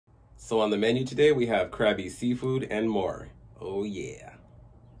So on the menu today, we have crabby seafood and more. Oh yeah.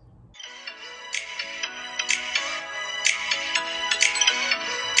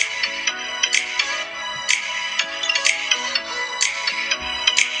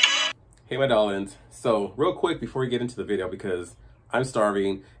 Hey my darlings. So real quick before we get into the video, because I'm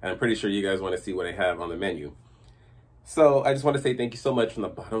starving and I'm pretty sure you guys want to see what I have on the menu. So I just want to say thank you so much from the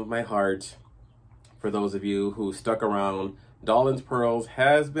bottom of my heart for those of you who stuck around. DahhhlingsPearls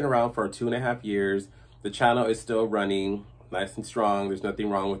has been around for 2.5 years. The channel is still running nice and strong. There's nothing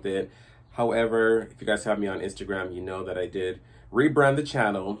wrong with it. However, if you guys have me on Instagram, you know that I did rebrand the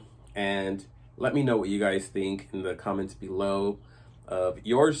channel, and let me know what you guys think in the comments below.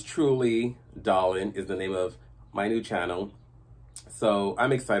 Yours truly, Dahhhling, is the name of my new channel. So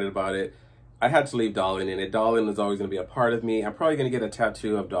I'm excited about it. I had to leave Dahhhling in it. Dahhhling is always going to be a part of me. I'm probably going to get a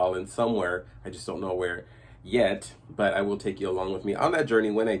tattoo of Dahhhling somewhere. I just don't know where yet, but I will take you along with me on that journey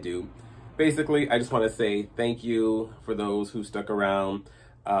when I do. Basically, I just want to say thank you for those who stuck around.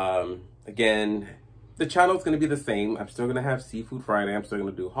 Again, the channel is going to be the same. I'm still going to have Seafood Friday. I'm still going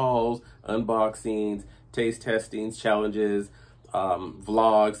to do hauls, unboxings, taste testings, challenges,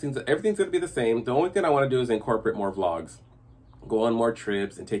 vlogs, things. Everything's going to be the same. The only thing I want to do is incorporate more vlogs, go on more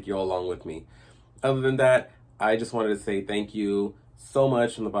trips, and take you all along with me. Other than that, I just wanted to say thank you so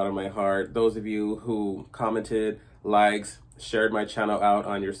much from the bottom of my heart. Those of you who commented, likes, shared my channel out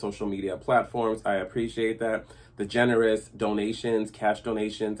on your social media platforms, I appreciate that. The generous donations, cash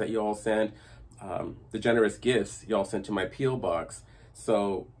donations that you all sent, the generous gifts you all sent to my P.O. box.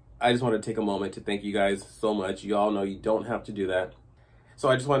 So I just want to take a moment to thank you guys so much. You all know you don't have to do that. So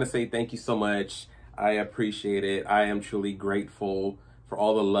I just want to say thank you so much. I appreciate it. I am truly grateful for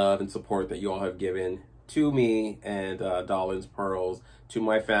all the love and support that you all have given to me and DahhhlingsPearls, to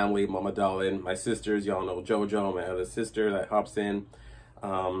my family, Mama Dahhhling, my sisters. Y'all know JoJo, my other sister that hops in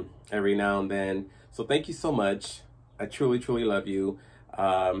every now and then. So thank you so much. I truly, truly love you.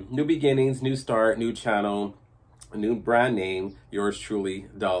 New beginnings, new start, new channel, a new brand name. Yours truly,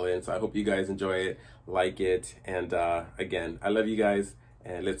 Dahhhling. So I hope you guys enjoy it, like it, and again, I love you guys,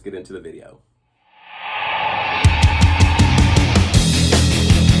 and let's get into the video.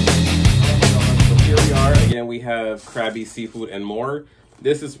 Here we are again. We have crabby seafood and more.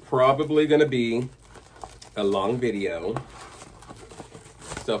 This is probably going to be a long video,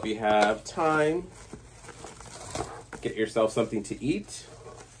 so if you have time, get yourself something to eat,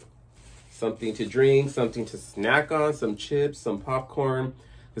 something to drink, something to snack on, some chips, some popcorn,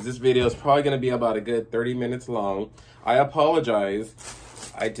 because this video is probably going to be about a good 30 minutes long. I apologize,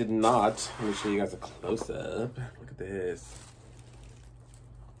 I did not. Let me show you guys a close-up. Look at this.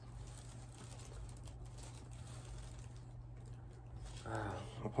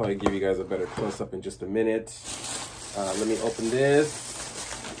 I'll probably give you guys a better close-up in just a minute. Let me open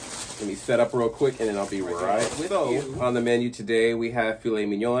this. Let me set up real quick, and then I'll be right with you. On the menu today, we have filet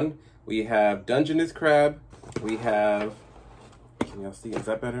mignon. We have Dungeness crab. We have, can y'all see? Is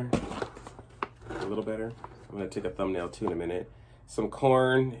that better? A little better? I'm going to take a thumbnail too in a minute. Some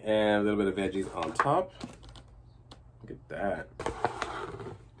corn and a little bit of veggies on top. Look at that.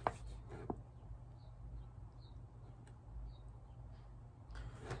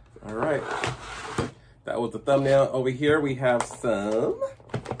 All right, that was the thumbnail. Over here we have some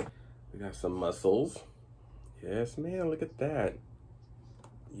mussels. Yes, man, look at that.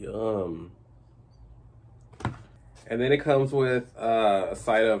 Yum. And then it comes with a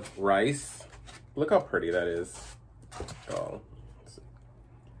side of rice. Look how pretty that is. Oh,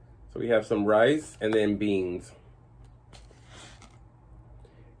 so we have some rice and then beans.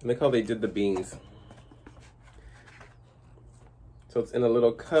 And look how they did the beans. So it's in a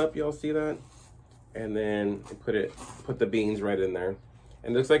little cup, y'all see that? And then put the beans right in there.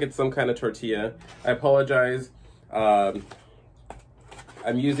 And it looks like it's some kind of tortilla. I apologize. I'm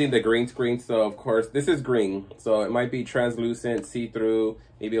using the green screen, so of course, this is green. So it might be translucent, see-through,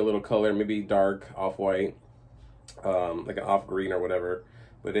 maybe a little color, maybe dark, off-white, like an off-green or whatever.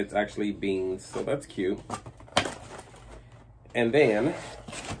 But it's actually beans, so that's cute. And then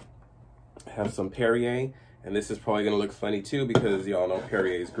I have some Perrier. And this is probably gonna look funny too, because y'all know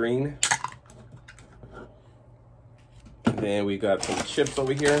Perrier is green. And then we got some chips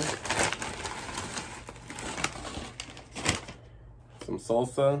over here. Some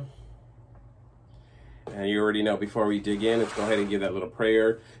salsa. And you already know, before we dig in, let's go ahead and give that little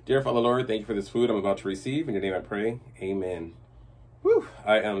prayer. Dear Father Lord, thank you for this food I'm about to receive. In your name I pray, amen. Whew,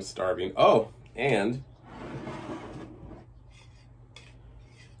 I am starving. Oh, and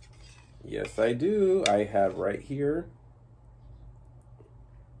yes, I do. I have right here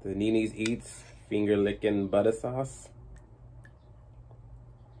the Nini's Eats finger licking butter sauce.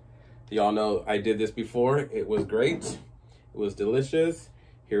 Y'all know I did this before. It was great. It was delicious.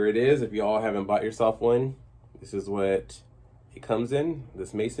 Here it is. If y'all haven't bought yourself one, this is what it comes in,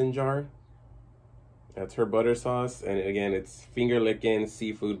 this mason jar. That's her butter sauce. And again, it's finger licking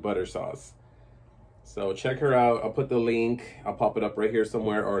seafood butter sauce. So check her out. I'll put the link. I'll pop it up right here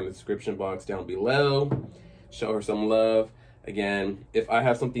somewhere or in the description box down below. Show her some love. Again, if I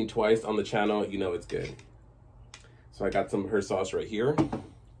have something twice on the channel, you know it's good. So I got some of her sauce right here.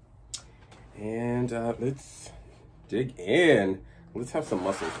 And let's dig in. Let's have some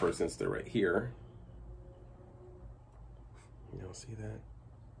mussels first since they're right here. Y'all see that?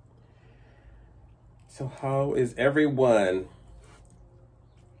 So how is everyone?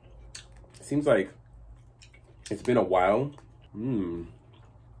 Seems like it's been a while.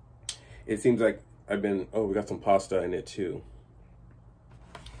 It seems like I've been, oh, we got some pasta in it too.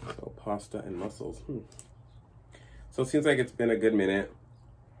 So pasta and mussels. So it seems like it's been a good minute.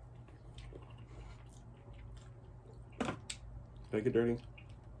 Did I get dirty?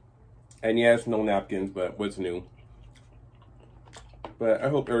 And yes, no napkins, but what's new? But I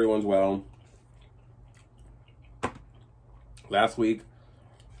hope everyone's well. Last week,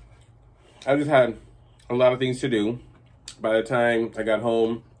 I just had a lot of things to do. By the time I got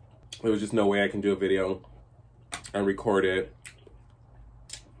home, there was just no way I can do a video and record it,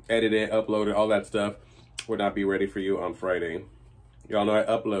 edit it, upload it, all that stuff would not be ready for you on Friday. Y'all know I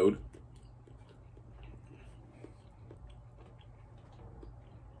upload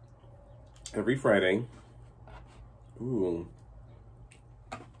every Friday. Ooh.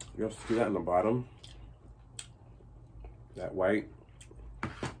 Y'all see that in the bottom? That white.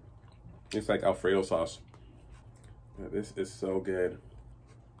 It's like Alfredo sauce. Yeah, this is so good.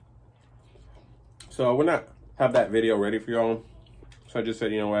 So we're not have that video ready for y'all. So I just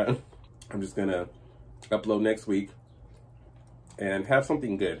said, you know what? I'm just gonna upload next week and have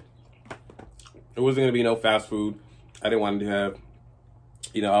something good. It wasn't gonna be no fast food. I didn't want to have,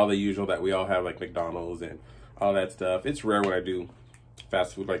 you know, all the usual that we all have, like McDonald's and all that stuff. It's rare when I do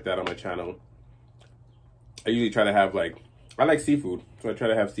fast food like that on my channel. I usually try to have I like seafood. So I try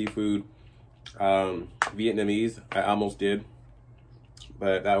to have seafood. Vietnamese, I almost did.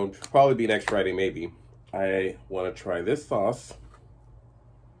 But that would probably be next Friday, maybe. I want to try this sauce.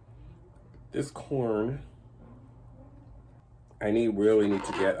 This corn. I really need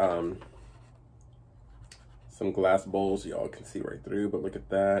to get some glass bowls. Y'all can see right through, but look at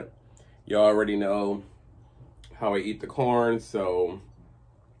that. Y'all already know how I eat the corn, so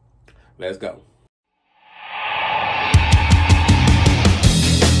let's go.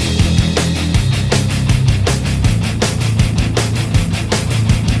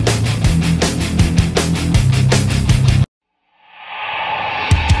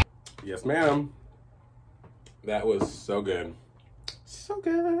 Yes, ma'am. That was so good. So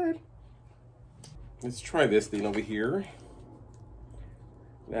good. Let's try this thing over here.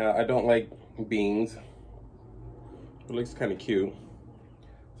 Now, I don't like beans. It looks kind of cute.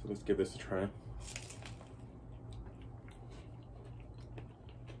 So let's give this a try.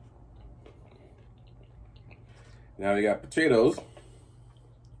 Now we got potatoes.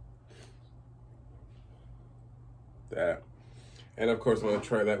 That. And of course, I'm going to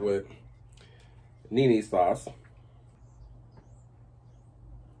try that with Nini sauce.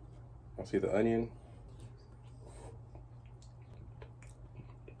 I'll see the onion.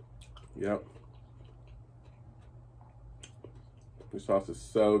 Yep. This sauce is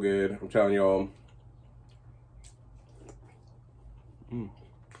so good. I'm telling y'all.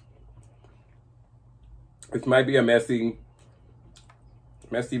 This might be a messy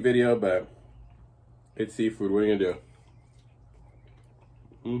video, but it's seafood. What are you gonna do?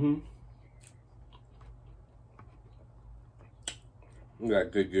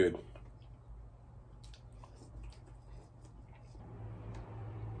 That good.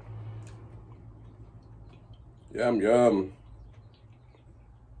 Yum, yum.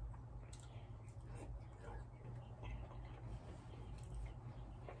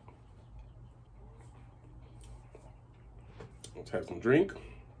 Let's have some drink.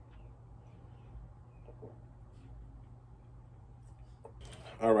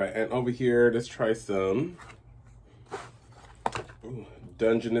 All right, and over here, let's try some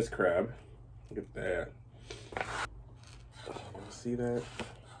Dungeness crab. Look at that. You see that?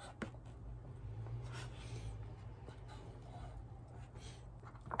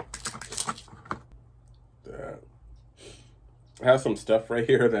 I have some stuff right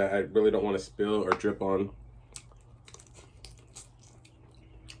here that I really don't want to spill or drip on.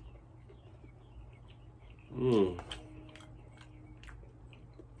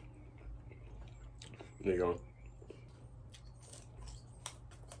 There you go.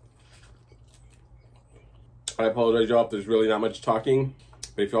 I apologize, y'all, if there's really not much talking.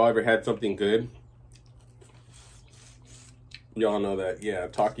 But if y'all ever had something good, y'all know that, yeah,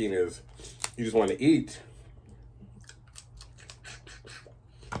 talking is, you just want to eat.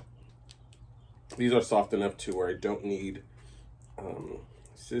 These are soft enough to where I don't need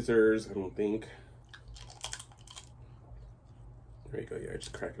scissors, I don't think. There you go, yeah,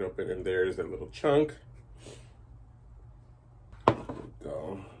 just crack it open, and there's that little chunk. There we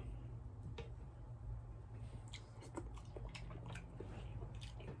go.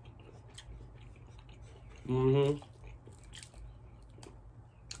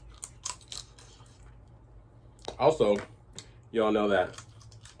 Also, y'all know that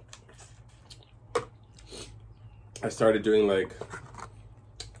I started doing, like,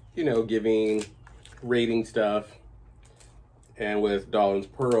 you know, giving rating stuff, and with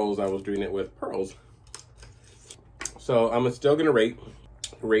DahhhlingsPearls, I was doing it with pearls. So I'm still gonna rate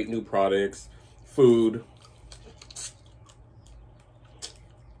new products, food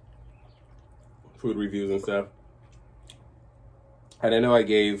reviews and stuff. And I know I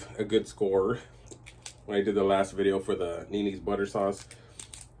gave a good score when I did the last video for the Nini's butter sauce,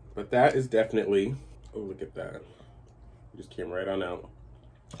 but that is definitely, oh, look at that. It just came right on out.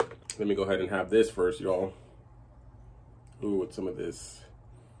 Let me go ahead and have this first, y'all. Ooh, with some of this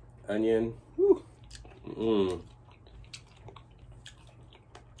onion. Ooh.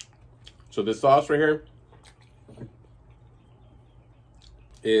 So this sauce right here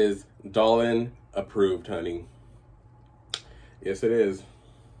is Dahhhling approved, honey. Yes, it is.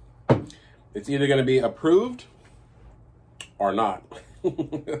 It's either gonna be approved or not.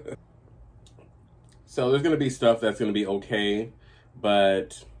 So there's gonna be stuff that's gonna be okay,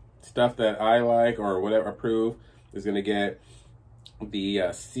 but stuff that I like or whatever approve is gonna get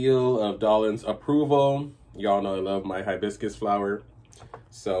the seal of Dahhhling's approval. Y'all know I love my hibiscus flower.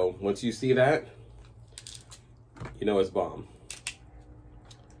 So once you see that, you know it's bomb.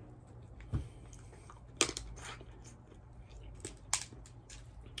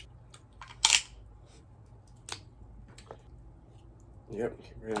 Yep,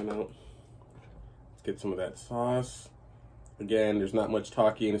 right on out. Let's get some of that sauce. Again, there's not much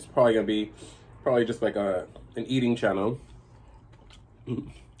talking. It's probably gonna be just like an eating channel.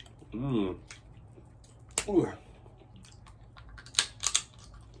 Ooh.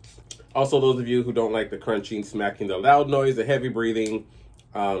 Also, those of you who don't like the crunching, smacking, the loud noise, the heavy breathing,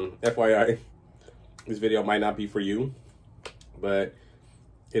 FYI, this video might not be for you, but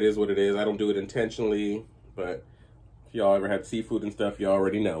it is what it is. I don't do it intentionally, but if y'all ever had seafood and stuff, you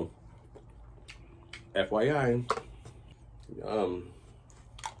already know. FYI.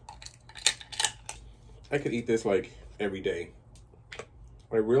 I could eat this like every day.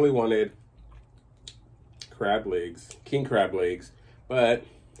 I really wanted crab legs, king crab legs, but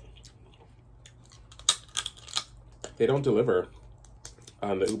they don't deliver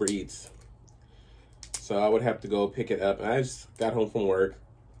on the Uber Eats. So I would have to go pick it up. And I just got home from work.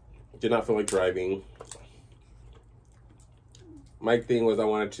 Did not feel like driving. My thing was I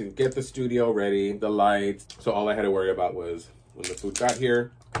wanted to get the studio ready, the lights. So all I had to worry about was when the food got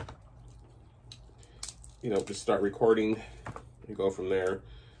here, you know, just start recording and go from there.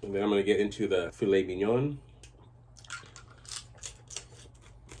 And then I'm gonna get into the filet mignon.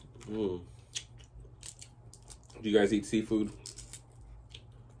 Do you guys eat seafood?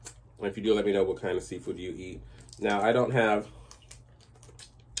 If you do, let me know what kind of seafood you eat. Now, I don't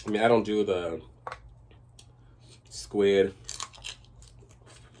do the squid,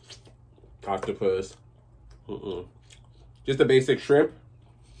 octopus, just the basic shrimp,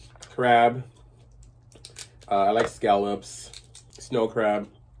 crab. I like scallops, snow crab.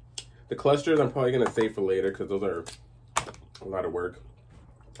 The clusters I'm probably gonna save for later because those are a lot of work.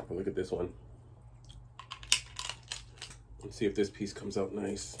 But look at this one. Let's see if this piece comes out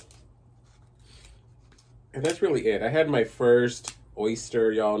nice. And that's really it. I had my first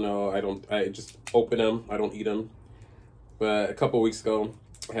oyster. Y'all know I just open them. I don't eat them. But a couple weeks ago,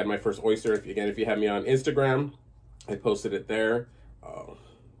 I had my first oyster. If you have me on Instagram, I posted it there. Oh,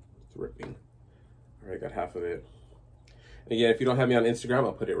 it's ripping. All right, got half of it. And again, if you don't have me on Instagram,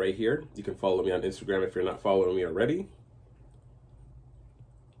 I'll put it right here. You can follow me on Instagram if you're not following me already.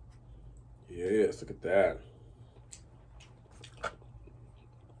 Yes, look at that.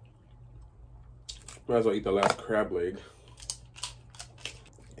 Might as well eat the last crab leg.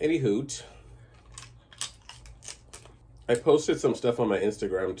 Anywho, I posted some stuff on my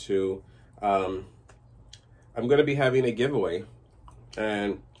Instagram too. I'm gonna be having a giveaway,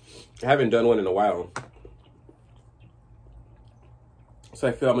 and I haven't done one in a while. So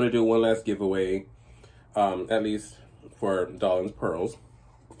I feel I'm gonna do one last giveaway, at least for DahhhlingsPearls.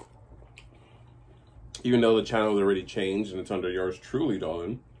 even though the channel has already changed and it's under yours truly,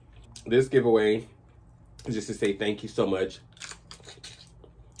 Dahhhling. This giveaway is just to say thank you so much.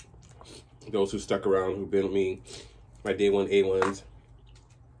 Those who stuck around, who've been with me, my day one A1s.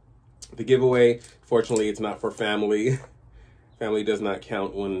 The giveaway, fortunately, it's not for family. Family does not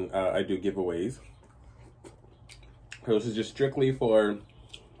count when I do giveaways. So this is just strictly for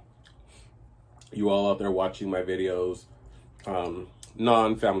you all out there watching my videos,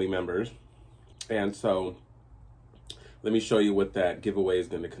 non-family members. And so let me show you what that giveaway is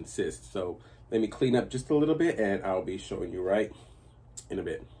going to consist. So let me clean up just a little bit and I'll be showing you right in a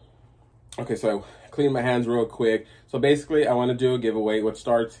bit. Okay, so clean my hands real quick. So basically I want to do a giveaway which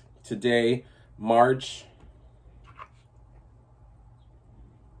starts today, March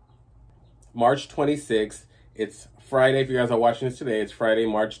 26th. It's Friday. If you guys are watching this today, it's Friday,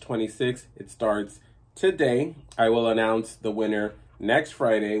 March 26th. It starts today. I will announce the winner next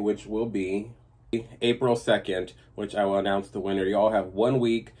Friday, which will be April 2nd, which I will announce the winner. You all have 1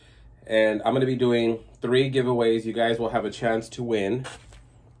 week, and I'm going to be doing 3 giveaways. You guys will have a chance to win.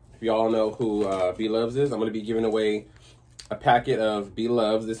 If you all know who Bloveslife is, I'm going to be giving away a packet of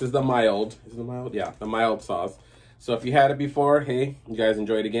Bloveslife. This is the mild. Is it the mild? Yeah, the mild sauce. So if you had it before, hey, you guys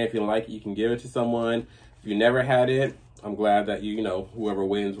enjoy it again. If you don't like it, you can give it to someone. If you never had it, I'm glad that you know, whoever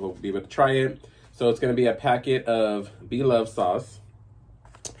wins will be able to try it. So it's going to be a packet of Bloveslife sauce.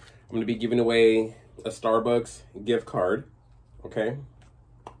 I'm going to be giving away a Starbucks gift card, okay?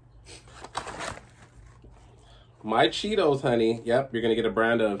 My Cheetos, honey. Yep, you're going to get a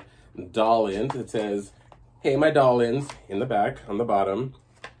brand of Dahhhlings. It says, hey, my Dahhhlings in the back, on the bottom.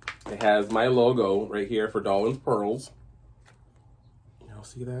 It has my logo right here for DahhlingsPearls. Y'all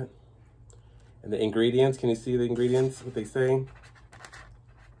see that? And the ingredients, can you see the ingredients, what they say?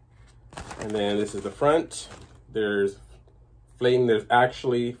 And then this is the front. There's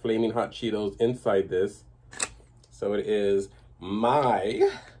actually flaming hot Cheetos inside this. So it is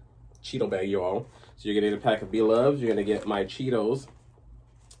my Cheeto bag, y'all. So you're gonna get a pack of Bloveslife. You're gonna get my Cheetos,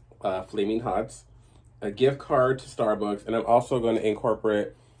 flaming hots, a gift card to Starbucks, and I'm also gonna incorporate,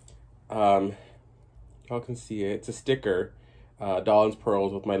 y'all can see it, it's a sticker,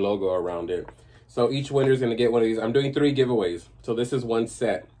 DahhlingsPearls with my logo around it. So each winner is gonna get one of these. I'm doing 3 giveaways. So this is one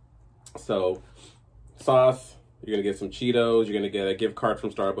set. So sauce, you're gonna get some Cheetos, you're gonna get a gift card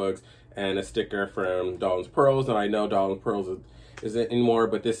from Starbucks, and a sticker from DahhlingsPearls. And I know DahhlingsPearls isn't anymore,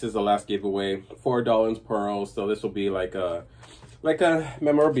 but this is the last giveaway for DahhlingsPearls. So this will be like a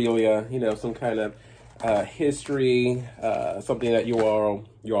memorabilia, you know, some kind of history, something that you all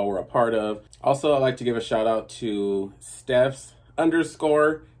were a part of. Also, I'd like to give a shout out to Steph's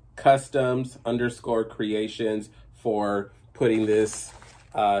 _customs _creations for putting this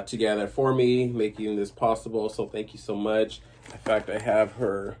together for me, making this possible. So thank you so much. In fact, I have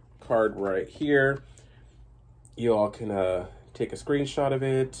her card right here. You all can take a screenshot of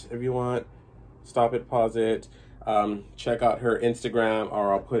it if you want. Stop it, pause it. Check out her Instagram,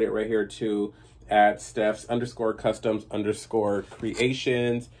 or I'll put it right here too, at Steph's _customs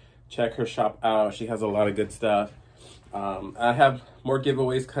 _creations. Check her shop out. She has a lot of good stuff. I have more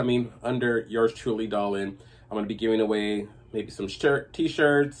giveaways coming under yours truly, Dahhhling. I'm going to be giving away maybe some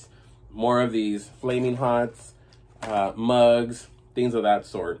t-shirts, more of these flaming hots, mugs, things of that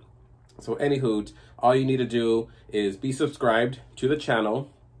sort. So anywho, all you need to do is be subscribed to the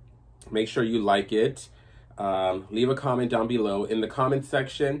channel. Make sure you like it. Leave a comment down below. In the comment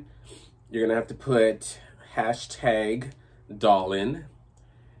section, you're going to have to put #Dahhhling.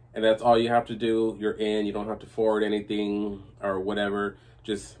 And that's all you have to do. You're in. You don't have to forward anything or whatever.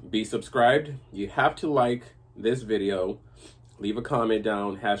 Just be subscribed. You have to like this video. Leave a comment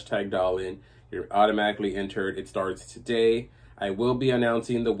down, #Dahhhling. You're automatically entered. It starts today. I will be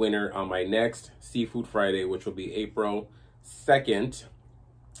announcing the winner on my next Seafood Friday, which will be April 2nd.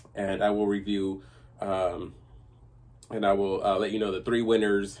 And I will review, and I will let you know the 3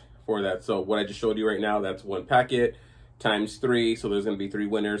 winners for that. So what I just showed you right now, that's 1 packet times 3. So there's going to be 3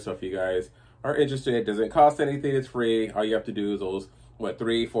 winners. So if you guys are interested, it doesn't cost anything. It's free. All you have to do is those,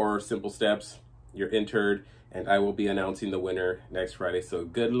 3-4 simple steps. You're entered, and I will be announcing the winner next Friday. So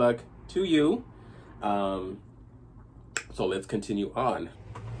good luck to you. So let's continue on.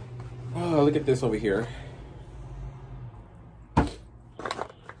 Oh, look at this over here. I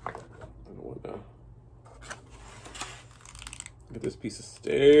don't want to. Look at this piece of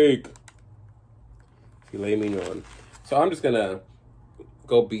steak. Filet mignon. So I'm just gonna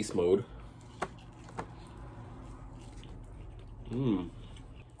go beast mode.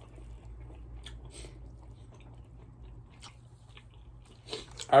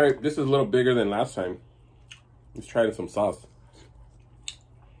 All right, this is a little bigger than last time. Let's try some sauce.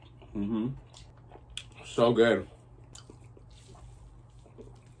 So good.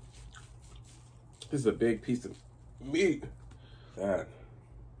 This is a big piece of meat. That.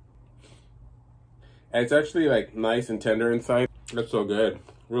 And it's actually like nice and tender inside. That's so good.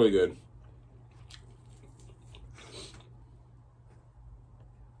 Really good.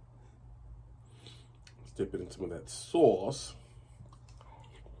 Let's dip it in some of that sauce.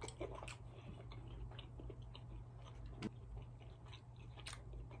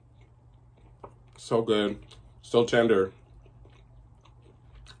 So good. So tender.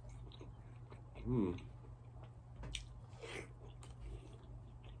 Oh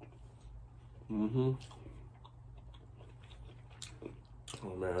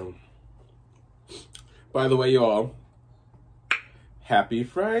man. By the way, y'all, happy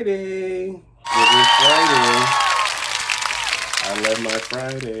Friday. It is Friday. I love my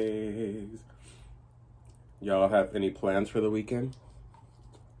Fridays. Y'all have any plans for the weekend?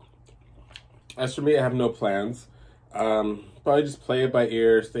 As for me, I have no plans. Probably just play it by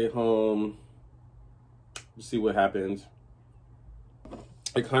ear, stay home, see what happens.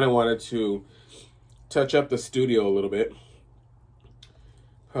 I kind of wanted to touch up the studio a little bit.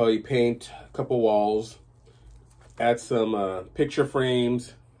 Probably paint a couple walls, add some picture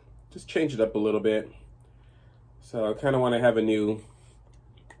frames, just change it up a little bit. So I kind of want to have a new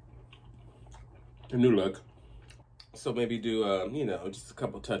look. So maybe do, you know, just a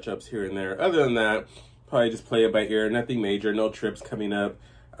couple touch-ups here and there. Other than that, probably just play it by ear. Nothing major, no trips coming up.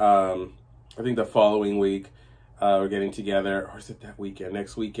 I think the following week, we're getting together, or is it that weekend?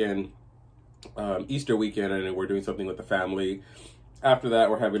 Next weekend, Easter weekend, and we're doing something with the family. After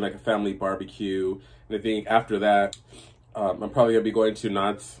that, we're having like a family barbecue. And I think after that, I'm probably gonna be going to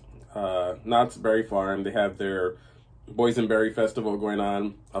Knott's Berry Farm. They have their Boysenberry Festival going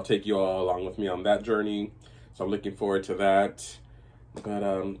on. I'll take you all along with me on that journey. So I'm looking forward to that. But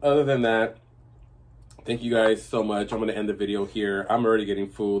other than that, thank you guys so much. I'm gonna end the video here. I'm already getting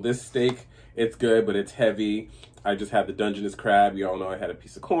full. This steak, it's good, but it's heavy. I just had the Dungeness crab. You all know I had a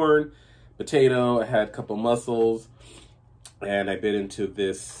piece of corn, potato, I had a couple mussels, and I bit into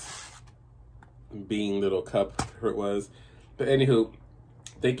this bean little cup, whatever it was. But anywho,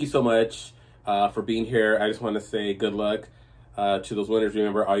 thank you so much for being here. I just want to say good luck to those winners.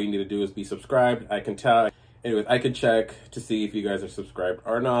 Remember, all you need to do is be subscribed. I can tell. Anyways, I can check to see if you guys are subscribed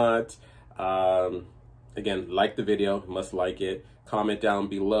or not. Again, like the video, must like it. Comment down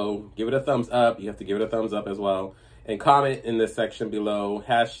below, give it a thumbs up. You have to give it a thumbs up as well. And comment in this section below,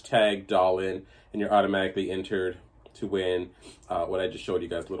 hashtag Dahhhling, and you're automatically entered to win what I just showed you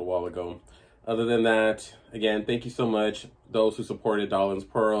guys a little while ago. Other than that, again, thank you so much. Those who supported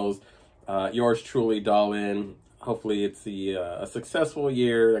Dahhlingspearls, yours truly, Dahhhling. Hopefully it's a successful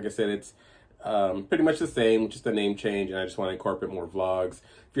year. Like I said, it's pretty much the same, just a name change, and I just want to incorporate more vlogs.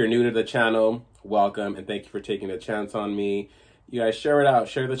 If you're new to the channel, welcome, and thank you for taking a chance on me. You guys share it out,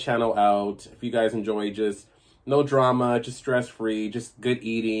 share the channel out. If you guys enjoy just no drama, just stress-free, just good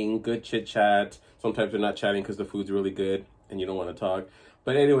eating, good chit-chat. Sometimes we're not chatting because the food's really good and you don't want to talk.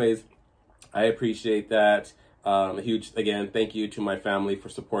 But anyways, I appreciate that. A huge, again, thank you to my family for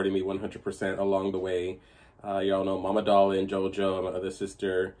supporting me 100% along the way. Y'all know Mama Dahhhling, Jojo, my other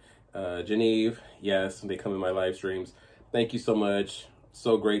sister, Genevieve. Yes, they come in my live streams. Thank you so much.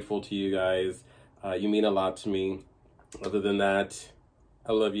 So grateful to you guys. You mean a lot to me. Other than that,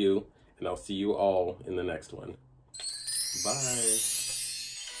 I love you, and I'll see you all in the next one. Bye.